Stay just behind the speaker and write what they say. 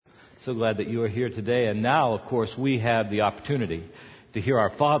So glad that you are here today. And now, of course, we have the opportunity to hear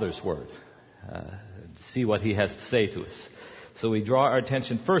our Father's Word, see what He has to say to us. So we draw our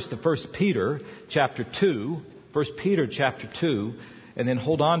attention first to 1 Peter chapter 2, 1 Peter chapter 2, and then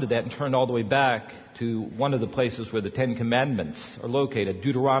hold on to that and turn all the way back to one of the places where the Ten Commandments are located,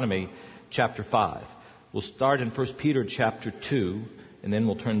 Deuteronomy chapter 5. We'll start in 1 Peter chapter 2, and then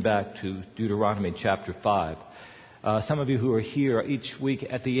we'll turn back to Deuteronomy chapter 5. Some of you who are here each week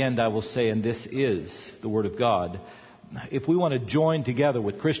at the end, I will say, and this is the Word of God. If we want to join together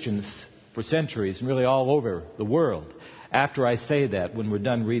with Christians for centuries and really all over the world, after I say that, when we're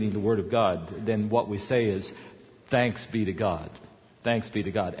done reading the Word of God, then what we say is, thanks be to God. Thanks be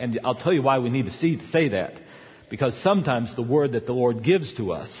to God. And I'll tell you why we need to say that. Because sometimes the Word that the Lord gives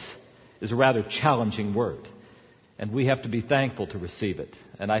to us is a rather challenging Word. And we have to be thankful to receive it.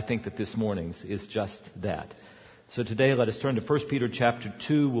 And I think that this morning's is just that. So today, let us turn to 1 Peter chapter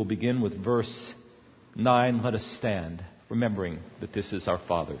 2. We'll begin with verse 9. Let us stand, remembering that this is our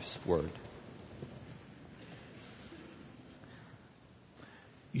Father's Word.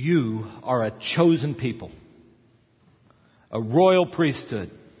 You are a chosen people, a royal priesthood,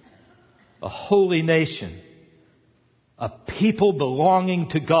 a holy nation, a people belonging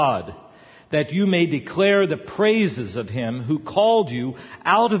to God, that you may declare the praises of Him who called you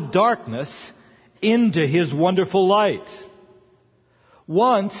out of darkness into His wonderful light.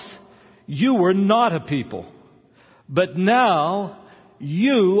 Once you were not a people, but now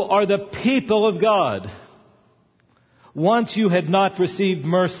you are the people of God. Once you had not received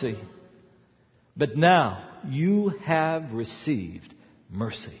mercy, but now you have received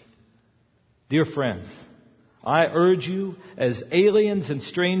mercy. Dear friends, I urge you as aliens and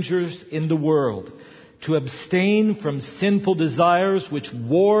strangers in the world to abstain from sinful desires which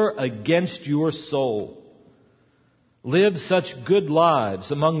war against your soul. Live such good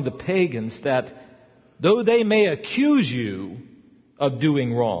lives among the pagans that, though they may accuse you of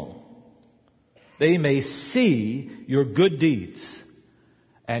doing wrong, they may see your good deeds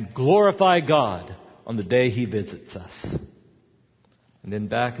and glorify God on the day He visits us. And then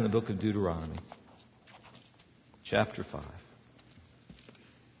back in the book of Deuteronomy, chapter 5.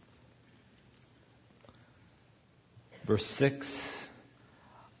 Verse 6,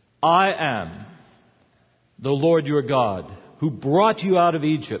 I am the Lord your God, who brought you out of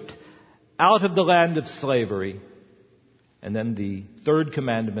Egypt, out of the land of slavery. And then the third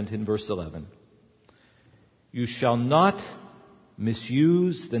commandment in verse 11. You shall not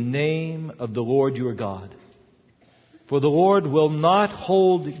misuse the name of the Lord your God, for the Lord will not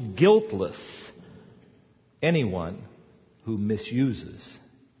hold guiltless anyone who misuses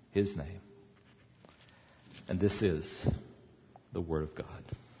His name. And this is the Word of God.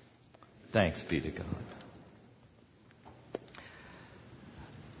 Thanks be to God.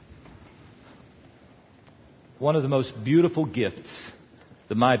 One of the most beautiful gifts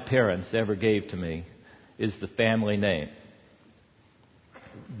that my parents ever gave to me is the family name.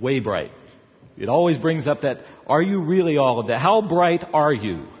 Way bright. It always brings up that, are you really all of that? How bright are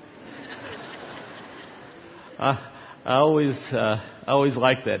you? I always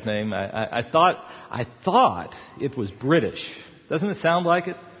liked that name. I thought it was British. Doesn't it sound like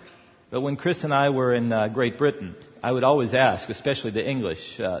it? But when Chris and I were in Great Britain, I would always ask, especially the English,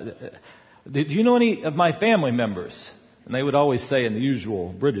 did you know any of my family members? And they would always say in the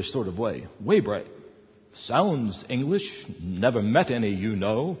usual British sort of way, Waybright. Sounds English. Never met any, you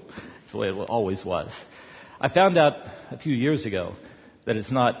know. That's the way it always was. I found out a few years ago that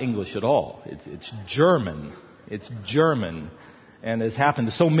it's not English at all. It's German. It's German, and has happened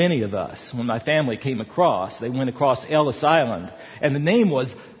to so many of us. When my family came across, they went across Ellis Island, and the name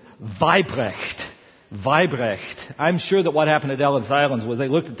was Weibrecht. Weibrecht. I'm sure that what happened at Ellis Island was they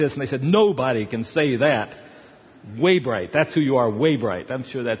looked at this and they said, nobody can say that. Waybright. That's who you are, Waybright. I'm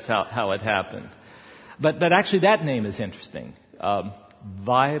sure that's how it happened. But actually that name is interesting.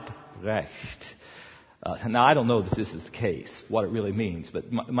 Weibrecht. Now, I don't know that this is the case, what it really means,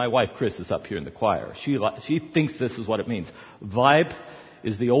 but my wife, Chris, is up here in the choir. She thinks this is what it means. Weib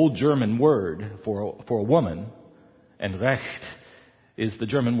is the old German word for a woman, and Recht is the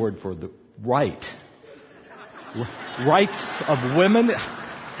German word for the right. Rights of women?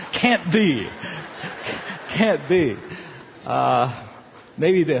 Can't be. Can't be.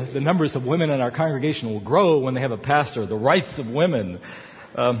 Maybe the numbers of women in our congregation will grow when they have a pastor. The rights of women.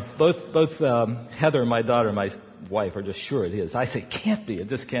 Both Heather, my daughter, my wife are just sure it is. I say, can't be. It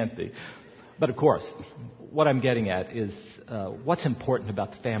just can't be. But of course, what I'm getting at is what's important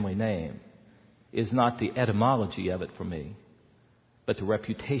about the family name is not the etymology of it for me, but the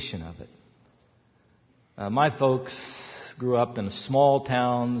reputation of it. My folks grew up in small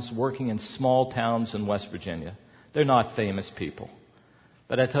towns, working in small towns in West Virginia. They're not famous people.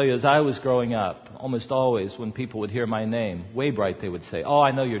 But I tell you, as I was growing up, almost always when people would hear my name, Waybright, they would say, "Oh,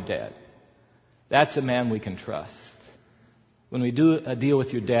 I know your dad. That's a man we can trust. When we do a deal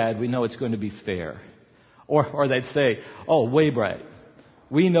with your dad, we know it's going to be fair." Or they'd say, "Oh, Waybright,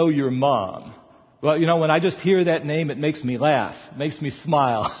 we know your mom. Well, when I just hear that name, it makes me laugh. It makes me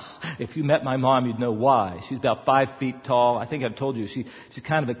smile. If you met my mom, you'd know why. She's about 5 feet tall. I think I've told you, she's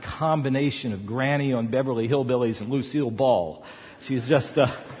kind of a combination of Granny on Beverly Hillbillies and Lucille Ball. She's just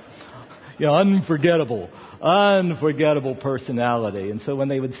unforgettable personality. And so when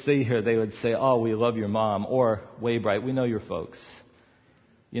they would see her, they would say, "Oh, we love your mom." Or, "Waybright, we know your folks.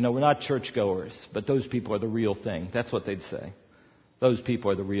 We're not churchgoers, but those people are the real thing." That's what they'd say. Those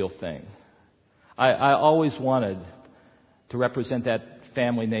people are the real thing. I always wanted to represent that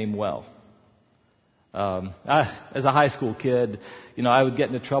family name well. As a high school kid, I would get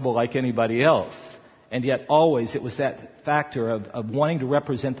into trouble like anybody else. And yet always it was that factor of wanting to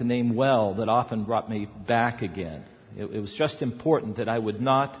represent the name well that often brought me back again. It was just important that I would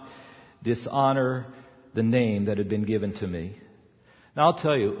not dishonor the name that had been given to me. Now I'll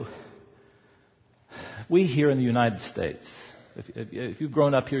tell you, we here in the United States, if you've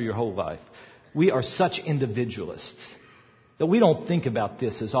grown up here your whole life, we are such individualists that we don't think about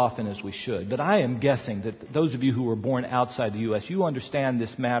this as often as we should. But I am guessing that those of you who were born outside the U.S., you understand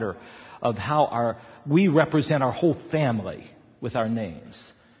this matter of how we represent our whole family with our names.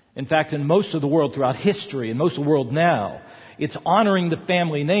 In fact, in most of the world throughout history, and most of the world now, it's honoring the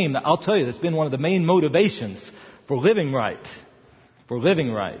family name. I'll tell you, that's been one of the main motivations for living right.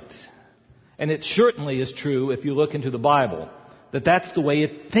 And it certainly is true if you look into the Bible, that that's the way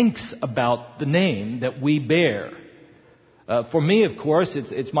it thinks about the name that we bear. For me, of course,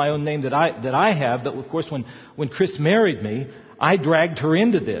 it's my own name that I have. But of course, when Chris married me, I dragged her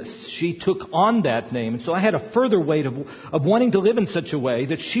into this. She took on that name, and so I had a further weight of wanting to live in such a way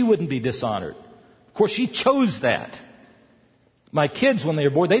that she wouldn't be dishonored. Of course, she chose that. My kids, when they were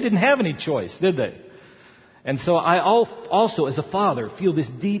born, they didn't have any choice, did they? And so I also, as a father, feel this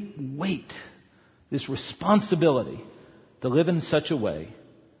deep weight, this responsibility to live in such a way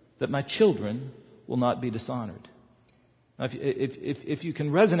that my children will not be dishonored. Now, if you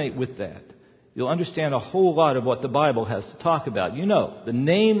can resonate with that, you'll understand a whole lot of what the Bible has to talk about. The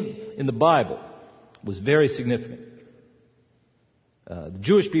name in the Bible was very significant. The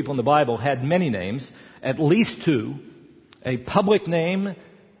Jewish people in the Bible had many names, at least two, a public name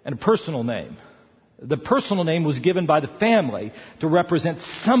and a personal name. The personal name was given by the family to represent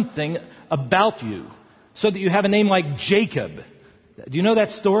something about you, so that you have a name like Jacob. Do you know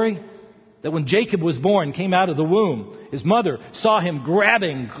that story? That when Jacob was born, came out of the womb, his mother saw him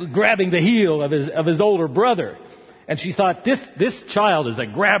grabbing the heel of his older brother. And she thought, this child is a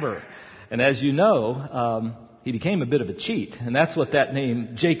grabber. And as you know, he became a bit of a cheat. And that's what that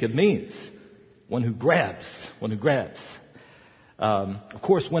name Jacob means. One who grabs. Of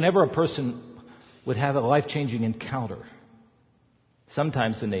course, whenever a person would have a life-changing encounter,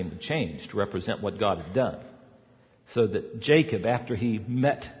 sometimes the name would change to represent what God had done. So that Jacob, after he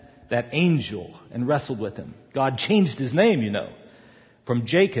met that angel and wrestled with him, God changed his name, from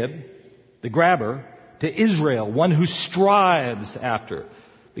Jacob, the grabber, to Israel, one who strives after,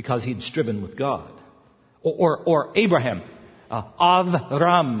 because he'd striven with God. Or Abraham,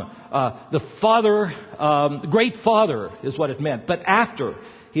 Avram, the father, great father is what it meant. But after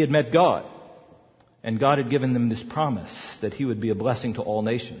he had met God, and God had given them this promise that he would be a blessing to all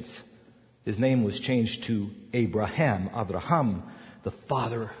nations, his name was changed to Abraham, the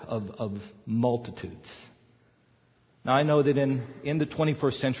father of multitudes. Now, I know that in the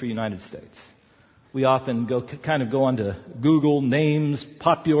 21st century United States, we often go onto Google names,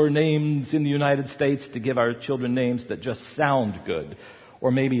 popular names in the United States, to give our children names that just sound good,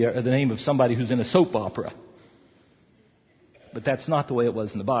 or maybe the name of somebody who's in a soap opera. But that's not the way it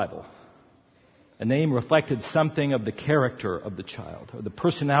was in the Bible. A name reflected something of the character of the child, or the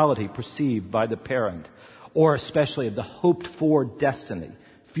personality perceived by the parent, or especially of the hoped-for destiny,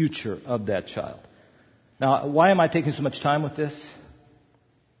 future of that child. Now, why am I taking so much time with this?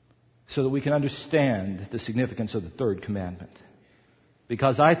 So that we can understand the significance of the third commandment.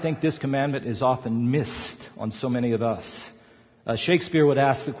 Because I think this commandment is often missed on so many of us. Shakespeare would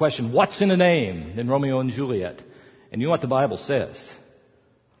ask the question, what's in a name, in Romeo and Juliet? And you know what the Bible says?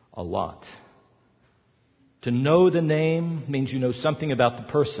 A lot. To know the name means you know something about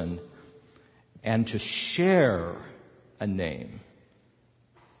the person. And to share a name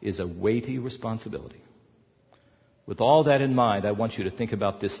is a weighty responsibility. With all that in mind, I want you to think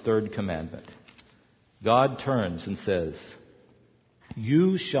about this third commandment. God turns and says,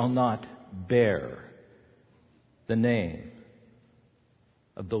 "You shall not bear the name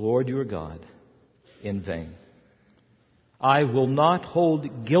of the Lord your God in vain. I will not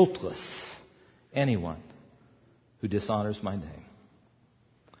hold guiltless anyone who dishonors my name."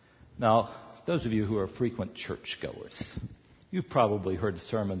 Now, those of you who are frequent churchgoers, you've probably heard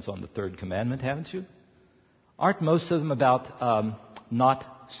sermons on the third commandment, haven't you? Aren't most of them about not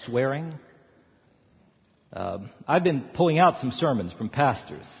swearing? I've been pulling out some sermons from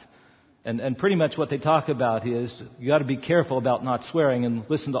pastors. And pretty much what they talk about is you got to be careful about not swearing and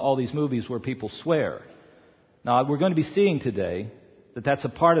listen to all these movies where people swear. Now, we're going to be seeing today that that's a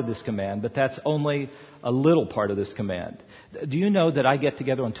part of this command, but that's only a little part of this command. Do you know that I get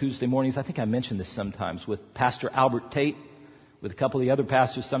together on Tuesday mornings? I think I mentioned this sometimes with Pastor Albert Tate, with a couple of the other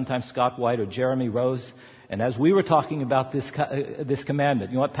pastors, sometimes Scott White or Jeremy Rose. And as we were talking about this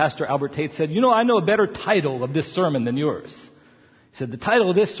commandment, you know what Pastor Albert Tate said? "You know, I know a better title of this sermon than yours." He said, "The title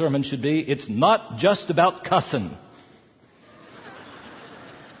of this sermon should be, 'It's Not Just About Cussing.'"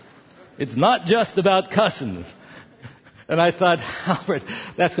 It's not just about cussing. And I thought, Albert,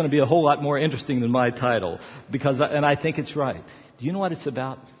 that's going to be a whole lot more interesting than my title. And I think it's right. Do you know what it's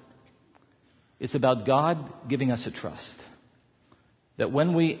about? It's about God giving us a trust. That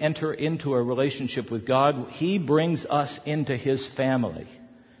when we enter into a relationship with God, He brings us into His family.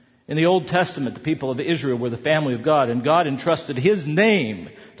 In the Old Testament, the people of Israel were the family of God, and God entrusted His name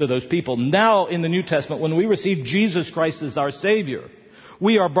to those people. Now, in the New Testament, when we receive Jesus Christ as our Savior,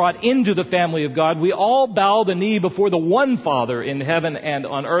 we are brought into the family of God. We all bow the knee before the one Father in heaven and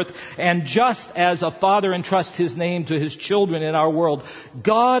on earth. And just as a father entrusts his name to his children in our world,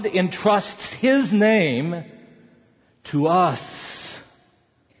 God entrusts His name to us.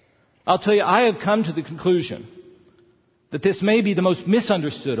 I'll tell you, I have come to the conclusion that this may be the most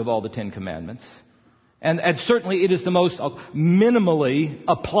misunderstood of all the Ten Commandments. And certainly it is the most minimally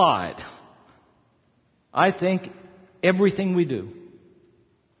applied. I think everything we do,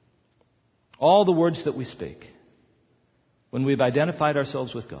 all the words that we speak, when we've identified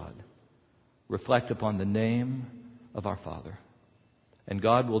ourselves with God, reflect upon the name of our Father. And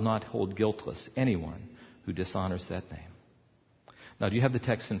God will not hold guiltless anyone who dishonors that name. Now, do you have the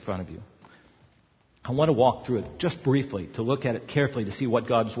text in front of you? I want to walk through it just briefly to look at it carefully to see what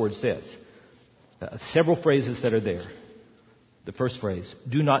God's Word says. Several phrases that are there. The first phrase,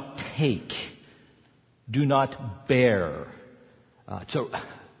 do not take, do not bear. So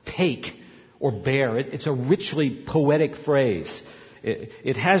take or bear, it's a richly poetic phrase.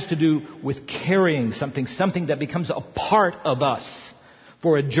 It has to do with carrying something that becomes a part of us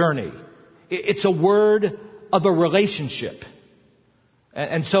for a journey. It's a word of a relationship.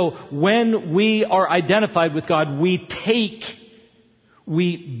 And so when we are identified with God, we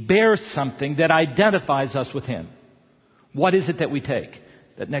bear something that identifies us with Him. What is it that we take?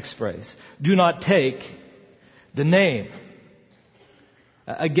 That next phrase. Do not take the name.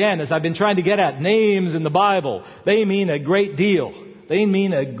 Again, as I've been trying to get at, names in the Bible, they mean a great deal. They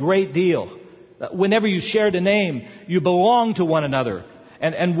mean a great deal. Whenever you share the name, you belong to one another.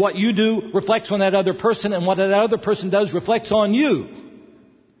 And what you do reflects on that other person, and what that other person does reflects on you.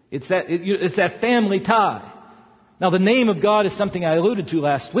 It's that family tie. Now, the name of God is something I alluded to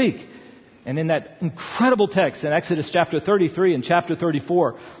last week. And in that incredible text in Exodus chapter 33 and chapter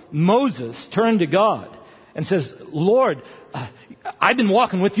 34, Moses turned to God and says, "Lord, I've been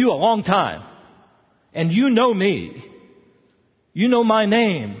walking with you a long time. And you know me. You know my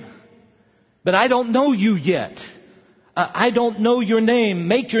name. But I don't know you yet. I don't know your name.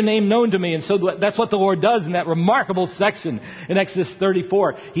 Make your name known to me." And so that's what the Lord does in that remarkable section in Exodus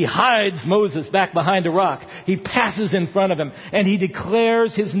 34. He hides Moses back behind a rock. He passes in front of him and He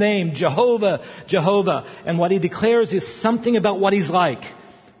declares His name, Jehovah, Jehovah. And what He declares is something about what He's like.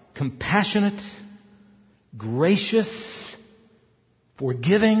 Compassionate, gracious,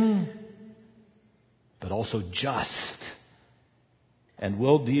 forgiving, but also just, and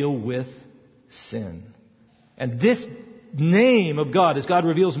will deal with sin. And this name of God, as God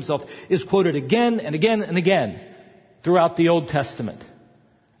reveals Himself, is quoted again and again and again throughout the Old Testament.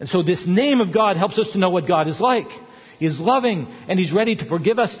 And so this name of God helps us to know what God is like. He is loving and He's ready to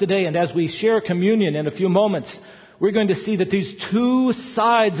forgive us today. And as we share communion in a few moments, we're going to see that these two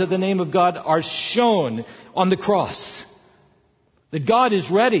sides of the name of God are shown on the cross. That God is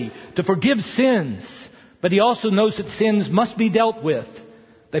ready to forgive sins, but He also knows that sins must be dealt with.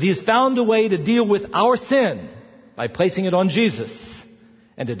 That He has found a way to deal with our sin by placing it on Jesus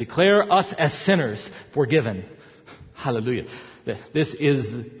and to declare us as sinners forgiven. Hallelujah. This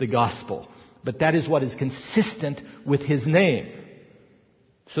is the gospel. But that is what is consistent with His name.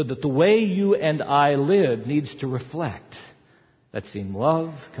 so that the way you and I live needs to reflect that same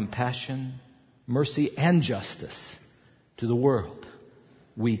love, compassion, mercy, and justice to the world.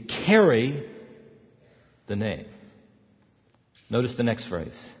 We carry the name. Notice the next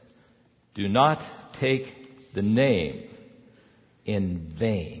phrase. Do not take the name in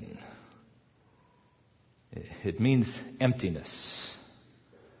vain. It means emptiness.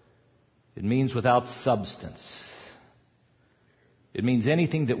 It means without substance. It means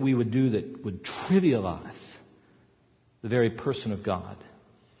anything that we would do that would trivialize the very person of God.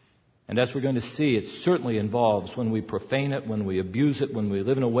 And as we're going to see, it certainly involves when we profane it, when we abuse it, when we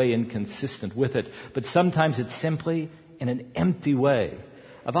live in a way inconsistent with it. But sometimes it's simply in an empty way.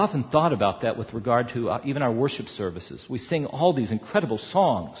 I've often thought about that with regard to even our worship services. We sing all these incredible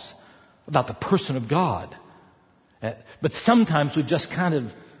songs about the person of God. But sometimes we've just kind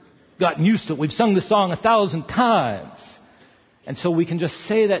of gotten used to it. We've sung the song 1,000 times. And so we can just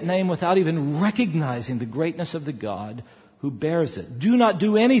say that name without even recognizing the greatness of the God who bears it. Do not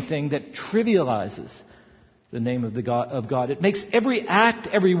do anything that trivializes the name of God. It makes every act,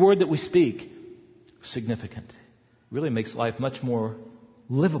 every word that we speak significant. It really makes life much more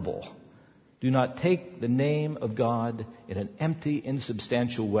livable. Do not take the name of God in an empty,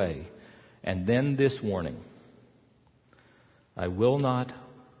 insubstantial way. And then this warning. I will not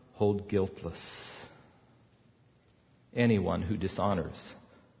hold guiltless anyone who dishonors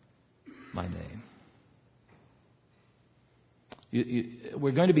my name.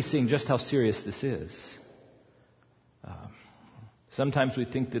 We're going to be seeing just how serious this is. Sometimes we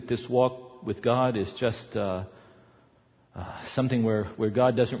think that this walk with God is just something where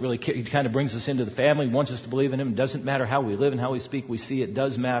God doesn't really care. He kind of brings us into the family, wants us to believe in Him. It doesn't matter how we live and how we speak. We see it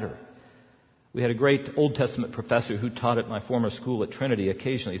does matter. We had a great Old Testament professor who taught at my former school at Trinity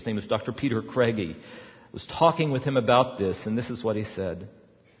occasionally. His name was Dr. Peter Craigie. I was talking with him about this, and this is what he said.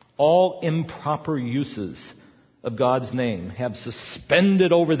 All improper uses of God's name have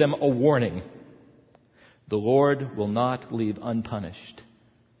suspended over them a warning. The Lord will not leave unpunished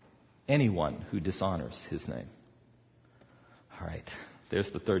anyone who dishonors His name. All right,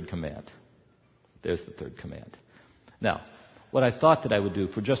 there's the third command. There's the third command. Now, what I thought that I would do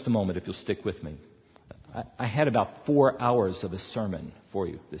for just a moment, if you'll stick with me, I had about 4 hours of a sermon for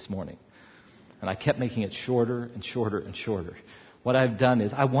you this morning. And I kept making it shorter and shorter and shorter. What I've done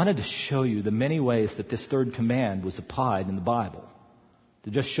is I wanted to show you the many ways that this third command was applied in the Bible. To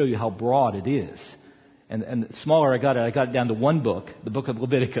just show you how broad it is. And the smaller I got it down to one book, the book of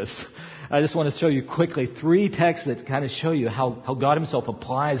Leviticus. I just want to show you quickly 3 texts that kind of show you how God Himself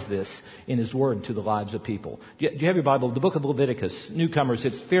applies this in His Word to the lives of people. Do you have your Bible? The book of Leviticus. Newcomers,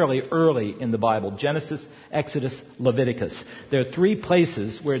 it's fairly early in the Bible. Genesis, Exodus, Leviticus. There are 3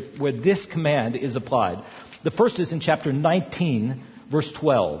 places where this command is applied. The first is in chapter 19, verse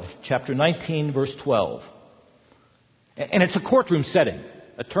 12. Chapter 19, verse 12. And it's a courtroom setting.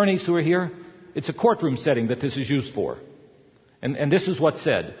 Attorneys who are here, it's a courtroom setting that this is used for. And this is what's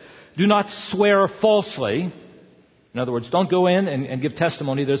said. Do not swear falsely. In other words, don't go in and give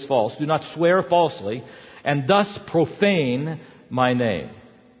testimony that's false. Do not swear falsely and thus profane my name.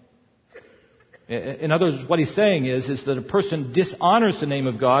 In other words, what he's saying is that a person dishonors the name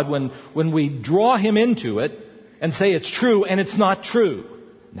of God when we draw him into it and say it's true and it's not true.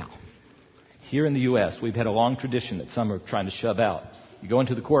 Now, here in the U.S., we've had a long tradition that some are trying to shove out. You go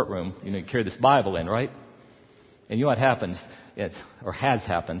into the courtroom, you carry this Bible in, right? And you know what happens, or has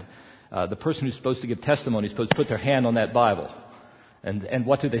happened. The person who's supposed to give testimony is supposed to put their hand on that Bible. And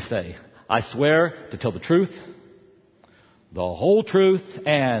what do they say? I swear to tell the truth, the whole truth,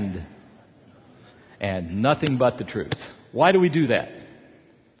 and nothing but the truth. Why do we do that?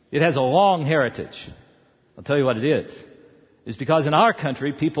 It has a long heritage. I'll tell you what it is. It's because in our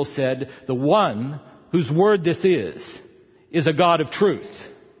country, people said the one whose word this is a God of truth.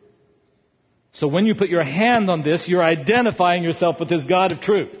 So when you put your hand on this, you're identifying yourself with this God of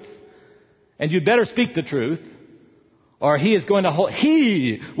truth. And you'd better speak the truth, or He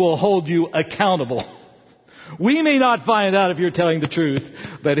will hold you accountable. We may not find out if you're telling the truth,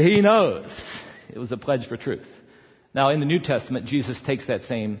 but He knows. It was a pledge for truth. Now, in the New Testament, Jesus takes that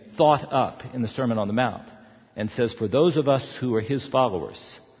same thought up in the Sermon on the Mount and says, for those of us who are His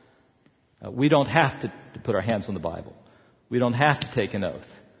followers, we don't have to put our hands on the Bible. We don't have to take an oath.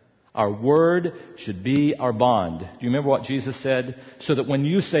 Our word should be our bond. Do you remember what Jesus said? So that when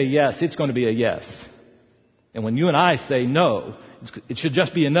you say yes, it's going to be a yes. And when you and I say no, it should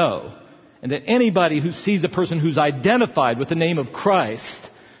just be a no. And that anybody who sees a person who's identified with the name of Christ,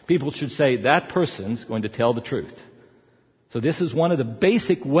 people should say that person's going to tell the truth. So this is one of the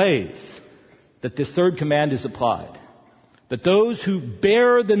basic ways that this third command is applied. that those who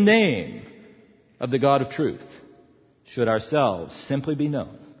bear the name of the God of truth should ourselves simply be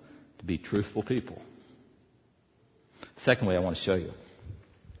known to be truthful people. Secondly, I want to show you.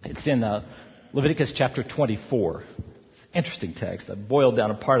 It's in Leviticus chapter 24. Interesting text. I boiled down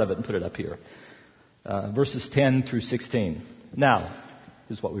a part of it and put it up here. Verses 10 through 16. Now,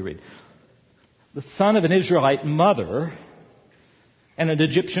 here's what we read. The son of an Israelite mother and an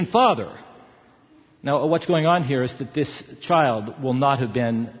Egyptian father. Now, what's going on here is that this child will not have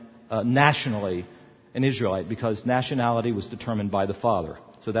been nationally an Israelite because nationality was determined by the father.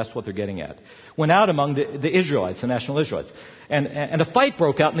 So that's what they're getting at. Went out among the Israelites, the national Israelites. And a fight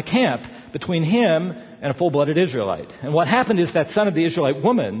broke out in the camp between him and a full-blooded Israelite. And what happened is that son of the Israelite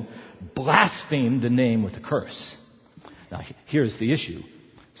woman blasphemed the name with a curse. Now, here's the issue.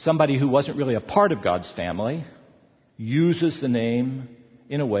 Somebody who wasn't really a part of God's family uses the name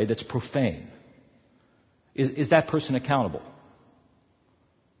in a way that's profane. Is that person accountable?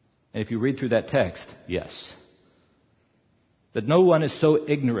 And if you read through that text, yes. That no one is so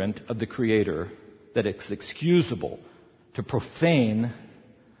ignorant of the Creator that it's excusable to profane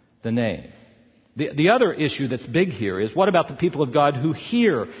the name. The other issue that's big here is, what about the people of God who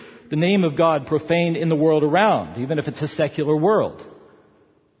hear the name of God profaned in the world around, even if it's a secular world?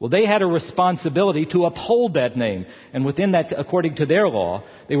 Well, they had a responsibility to uphold that name. And within that, according to their law,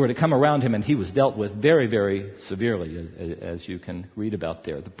 they were to come around him, and he was dealt with very, very severely, as you can read about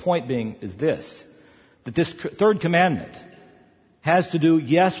there. The point being is this, that this third commandment has to do,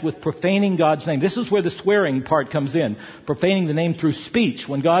 yes, with profaning God's name. This is where the swearing part comes in. Profaning the name through speech,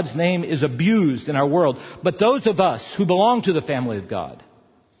 when God's name is abused in our world. But those of us who belong to the family of God,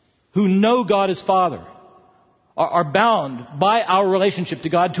 who know God as Father, are bound by our relationship to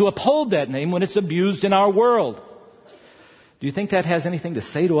God to uphold that name when it's abused in our world. Do you think that has anything to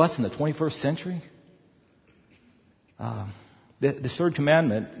say to us in the 21st century? The third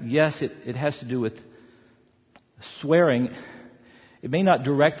commandment, yes, it has to do with swearing. It may not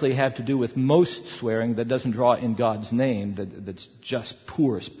directly have to do with most swearing that doesn't draw in God's name, that's just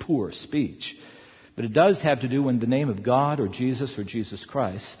poor speech. But it does have to do when the name of God or Jesus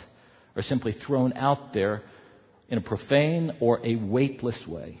Christ are simply thrown out there in a profane or a weightless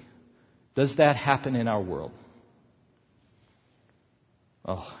way. Does that happen in our world?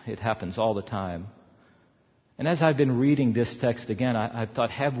 Oh, it happens all the time. And as I've been reading this text again, I've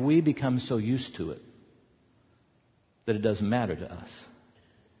thought, have we become so used to it that it doesn't matter to us?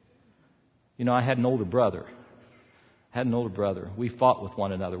 You know, I had an older brother. We fought with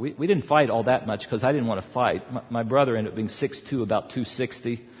one another. We didn't fight all that much because I didn't want to fight. My brother ended up being 6'2", about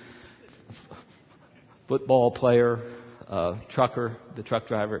 260. Football player, trucker, the truck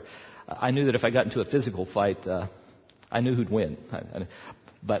driver. I knew that if I got into a physical fight, I knew who'd win.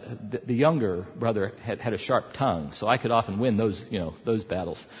 But the younger brother had a sharp tongue, so I could often win those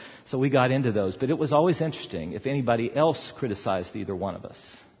battles. So we got into those. But it was always interesting. If anybody else criticized either one of us,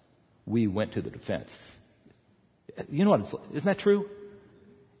 we went to the defense. You know what it's like? Isn't that true?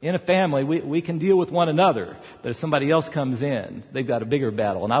 In a family, we can deal with one another, but if somebody else comes in, they've got a bigger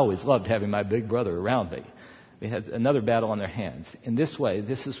battle. And I always loved having my big brother around me. They had another battle on their hands. In this way,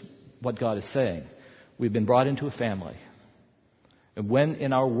 this is what God is saying. We've been brought into a family. And when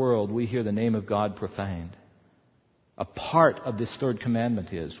in our world we hear the name of God profaned, a part of this third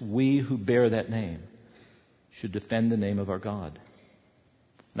commandment is we who bear that name should defend the name of our God.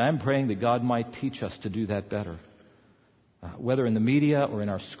 And I'm praying that God might teach us to do that better. Whether in the media or in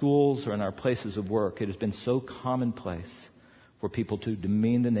our schools or in our places of work, it has been so commonplace for people to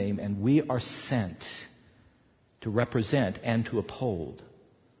demean the name, and we are sent to represent and to uphold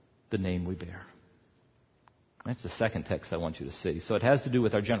the name we bear. That's the second text I want you to see. So it has to do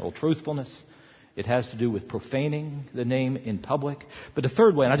with our general truthfulness. It has to do with profaning the name in public. But the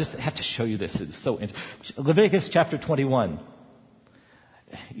third way, and I just have to show you this, it's so interesting. Leviticus chapter 21.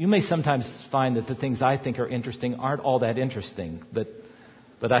 You may sometimes find that the things I think are interesting aren't all that interesting,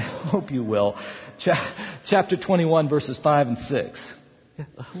 but I hope you will. Chapter 21, verses 5 and 6.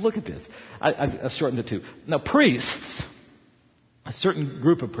 Look at this. I've shortened it too. Now, priests, a certain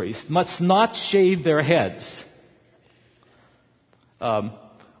group of priests, must not shave their heads.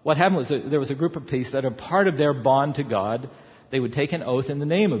 What happened was that there was a group of priests that are part of their bond to God. They would take an oath in the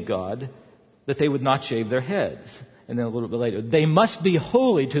name of God that they would not shave their heads. And then a little bit later, they must be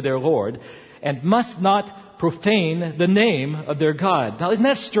holy to their Lord and must not profane the name of their God. Now, isn't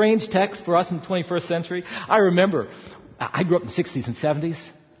that a strange text for us in the 21st century? I remember, I grew up in the 60s and 70s.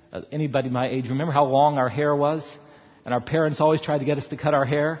 Anybody my age remember how long our hair was? And our parents always tried to get us to cut our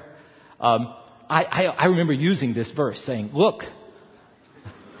hair. I remember using this verse saying, look.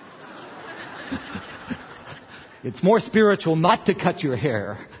 It's more spiritual not to cut your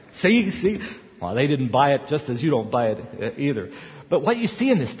hair. See? Well, they didn't buy it just as you don't buy it either. But what you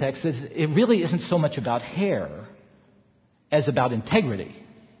see in this text is it really isn't so much about hair as about integrity.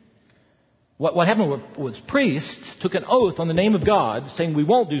 What happened was priests took an oath on the name of God saying we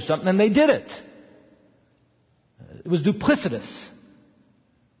won't do something, and they did it. It was duplicitous.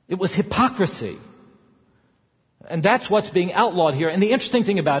 It was hypocrisy. And that's what's being outlawed here. And the interesting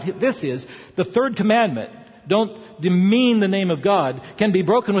thing about this is the third commandment, don't demean the name of God, can be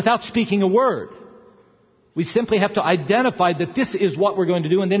broken without speaking a word. We simply have to identify that this is what we're going to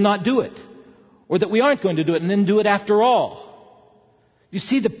do and then not do it. Or that we aren't going to do it and then do it after all. You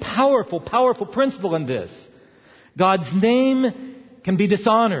see the powerful, powerful principle in this. God's name can be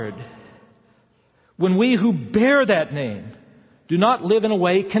dishonored when we who bear that name do not live in a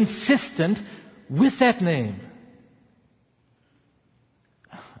way consistent with that name.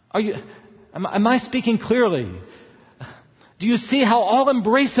 Am I speaking clearly? Do you see how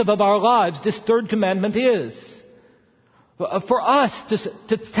all-embracive of our lives this third commandment is? For us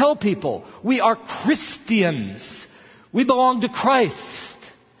to tell people we are Christians, we belong to Christ,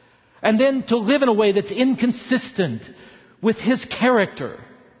 and then to live in a way that's inconsistent with His character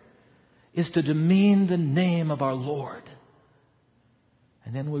is to demean the name of our Lord.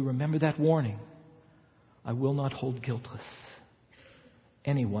 And then we remember that warning. I will not hold guiltless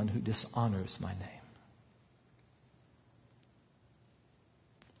anyone who dishonors my name.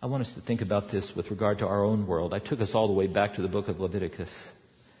 I want us to think about this with regard to our own world. I took us all the way back to the book of Leviticus.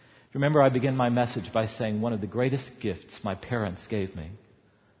 Remember, I began my message by saying one of the greatest gifts my parents gave me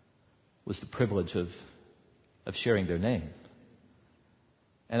was the privilege of sharing their name.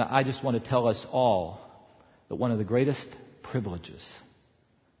 And I just want to tell us all that one of the greatest privileges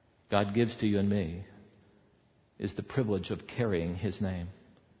God gives to you and me is the privilege of carrying His name.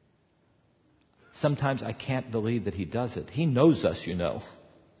 Sometimes I can't believe that He does it. He knows us, you know.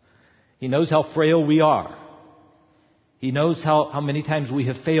 He knows how frail we are. He knows how many times we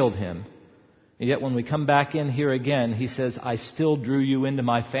have failed Him. And yet when we come back in here again, He says, I still drew you into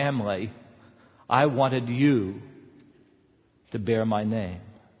my family. I wanted you to bear my name.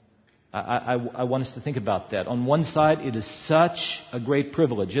 I want us to think about that. On one side, it is such a great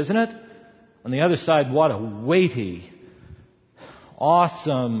privilege, isn't it? On the other side, what a weighty,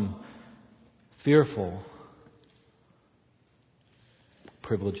 awesome, fearful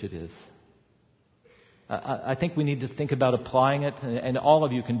privilege it is. I think we need to think about applying it, and all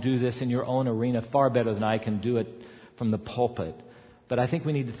of you can do this in your own arena far better than I can do it from the pulpit. But I think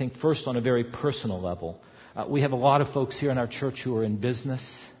we need to think first on a very personal level. We have a lot of folks here in our church who are in business.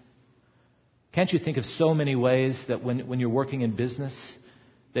 Can't you think of so many ways that when you're working in business,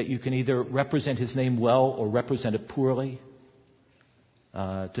 that you can either represent His name well or represent it poorly?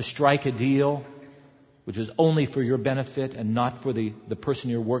 To strike a deal which is only for your benefit and not for the person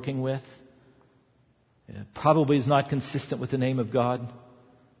you're working with, probably is not consistent with the name of God.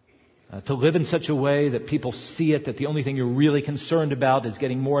 To live in such a way that people see it, that the only thing you're really concerned about is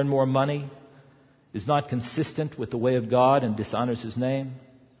getting more and more money, is not consistent with the way of God and dishonors His name.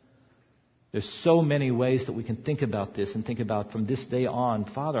 There's so many ways that we can think about this and think about from this day on,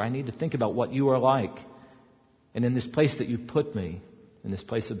 Father, I need to think about what you are like. And in this place that you've put me, in this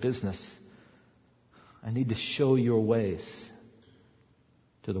place of business, I need to show your ways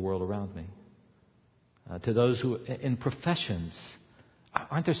to the world around me. To those who in professions,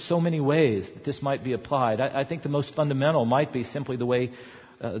 aren't there so many ways that this might be applied? I think the most fundamental might be simply the way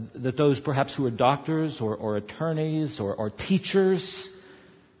that those perhaps who are doctors or attorneys or teachers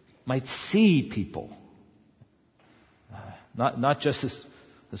might see people. Not just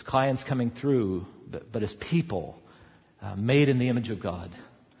as clients coming through, but as people made in the image of God.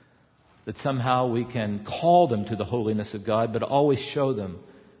 That somehow we can call them to the holiness of God, but always show them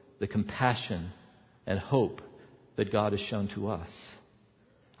the compassion and hope that God has shown to us.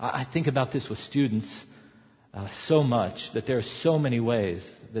 I think about this with students so much, that there are so many ways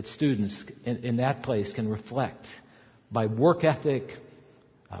that students in that place can reflect by work ethic,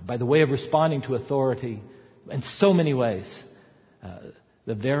 by the way of responding to authority, in so many ways,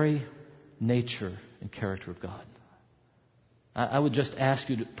 the very nature and character of God. I would just ask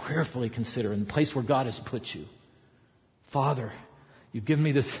you to prayerfully consider in the place where God has put you. Father, you've given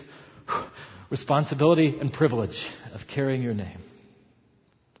me this responsibility and privilege of carrying your name.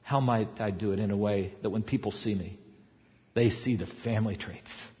 How might I do it in a way that when people see me, they see the family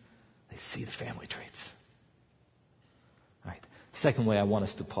traits? They see the family traits. All right. Second way I want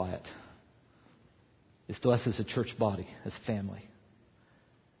us to apply it is to us as a church body, as a family.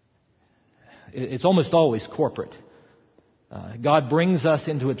 It's almost always corporate. God brings us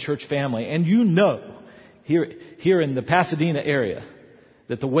into a church family, and you know here in the Pasadena area,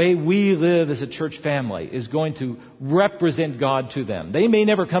 that the way we live as a church family is going to represent God to them. They may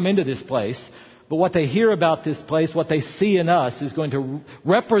never come into this place, but what they hear about this place, what they see in us, is going to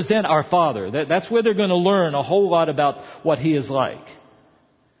represent our Father. That's where they're going to learn a whole lot about what He is like.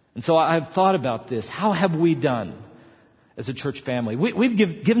 And so I've thought about this. How have we done as a church family? We've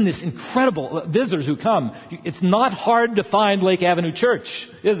given this incredible visitors who come. It's not hard to find Lake Avenue Church,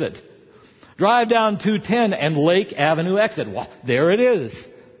 is it? Drive down 210 and Lake Avenue exit. Well, there it is.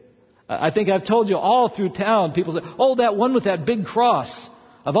 I think I've told you all through town, people say, oh, that one with that big cross.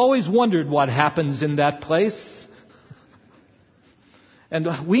 I've always wondered what happens in that place.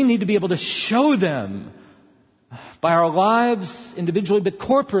 And we need to be able to show them by our lives individually, but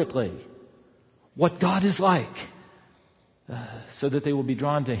corporately, what God is like, so that they will be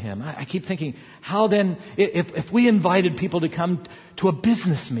drawn to Him. I keep thinking, how then, if we invited people to come to a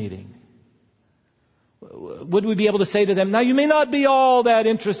business meeting, would we be able to say to them, now you may not be all that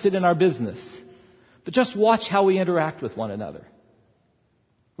interested in our business, but just watch how we interact with one another.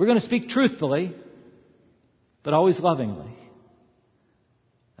 We're going to speak truthfully, but always lovingly.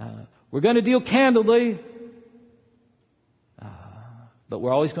 We're going to deal candidly, but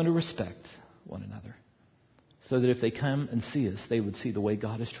we're always going to respect one another. So that if they come and see us, they would see the way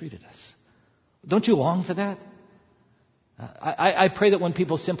God has treated us. Don't you long for that? I pray that when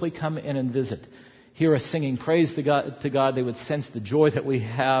people simply come in and visit, hear us singing praise to God, they would sense the joy that we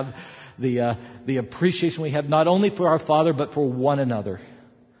have, the appreciation we have, not only for our Father, but for one another.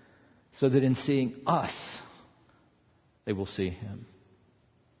 So that in seeing us, they will see Him.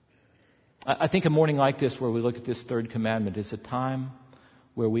 I think a morning like this, where we look at this third commandment, is a time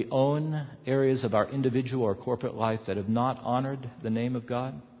where we own areas of our individual or corporate life that have not honored the name of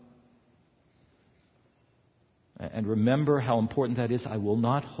God. And remember how important that is. I will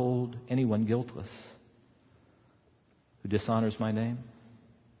not hold anyone guiltless who dishonors my name.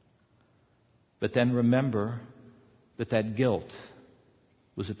 But then remember that guilt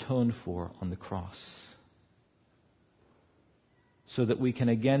was atoned for on the cross. So that we can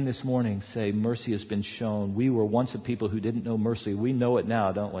again this morning say, mercy has been shown. We were once a people who didn't know mercy. We know it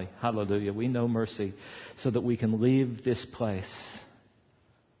now, don't we? Hallelujah. We know mercy, so that we can leave this place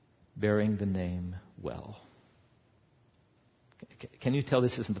bearing the name well. Can you tell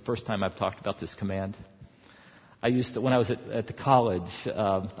this isn't the first time I've talked about this command? When I was at the college,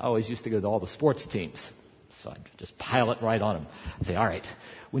 I always used to go to all the sports teams. So I'd just pile it right on them. I'd say, all right,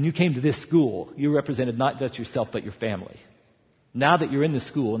 when you came to this school, you represented not just yourself, but your family. Now that you're in the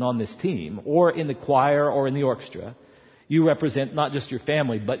school and on this team, or in the choir or in the orchestra, you represent not just your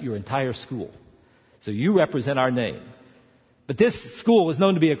family, but your entire school. So you represent our name. But this school is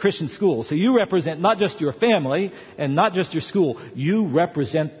known to be a Christian school, so you represent not just your family and not just your school. You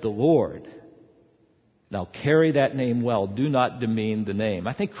represent the Lord. Now carry that name well. Do not demean the name.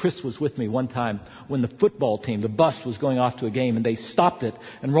 I think Chris was with me one time when the football team, the bus was going off to a game, and they stopped it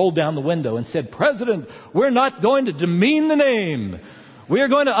and rolled down the window and said, President, we're not going to demean the name. We are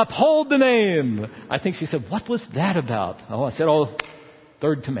going to uphold the name. I think she said, what was that about? Oh, I said,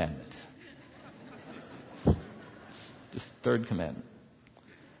 third commandment. Just third commandment.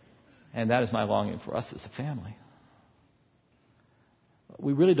 And that is my longing for us as a family.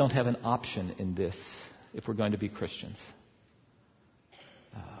 We really don't have an option in this if we're going to be Christians.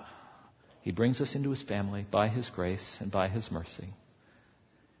 He brings us into His family by His grace and by His mercy.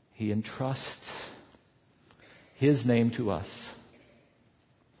 He entrusts His name to us.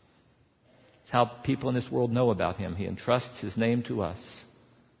 It's how people in this world know about Him. He entrusts His name to us.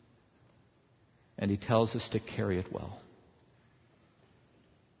 And He tells us to carry it well.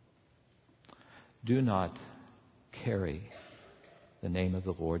 Do not carry the name of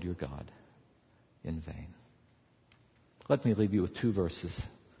the Lord your God in vain. Let me leave you with two verses.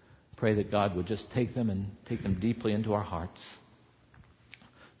 Pray that God would just take them and take them deeply into our hearts.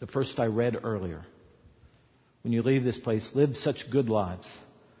 The first I read earlier. When you leave this place, live such good lives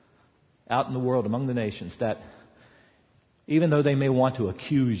out in the world among the nations that even though they may want to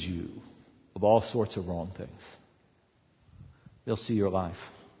accuse you of all sorts of wrong things, they'll see your life,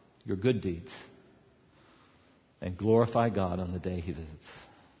 your good deeds, and glorify God on the day He visits.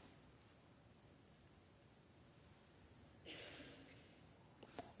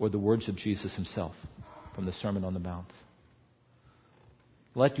 Or the words of Jesus Himself from the Sermon on the Mount.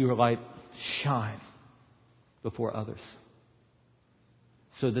 Let your light shine before others,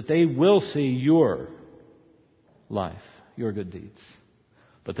 so that they will see your life, your good deeds.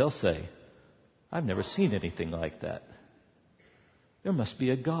 But they'll say, I've never seen anything like that. There must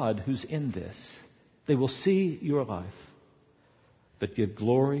be a God who's in this. They will see your life, but give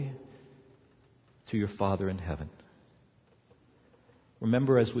glory to your Father in heaven.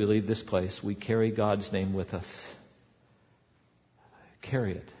 Remember, as we leave this place, we carry God's name with us.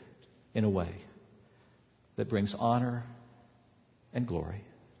 Carry it in a way that brings honor and glory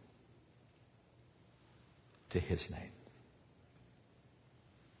to His name.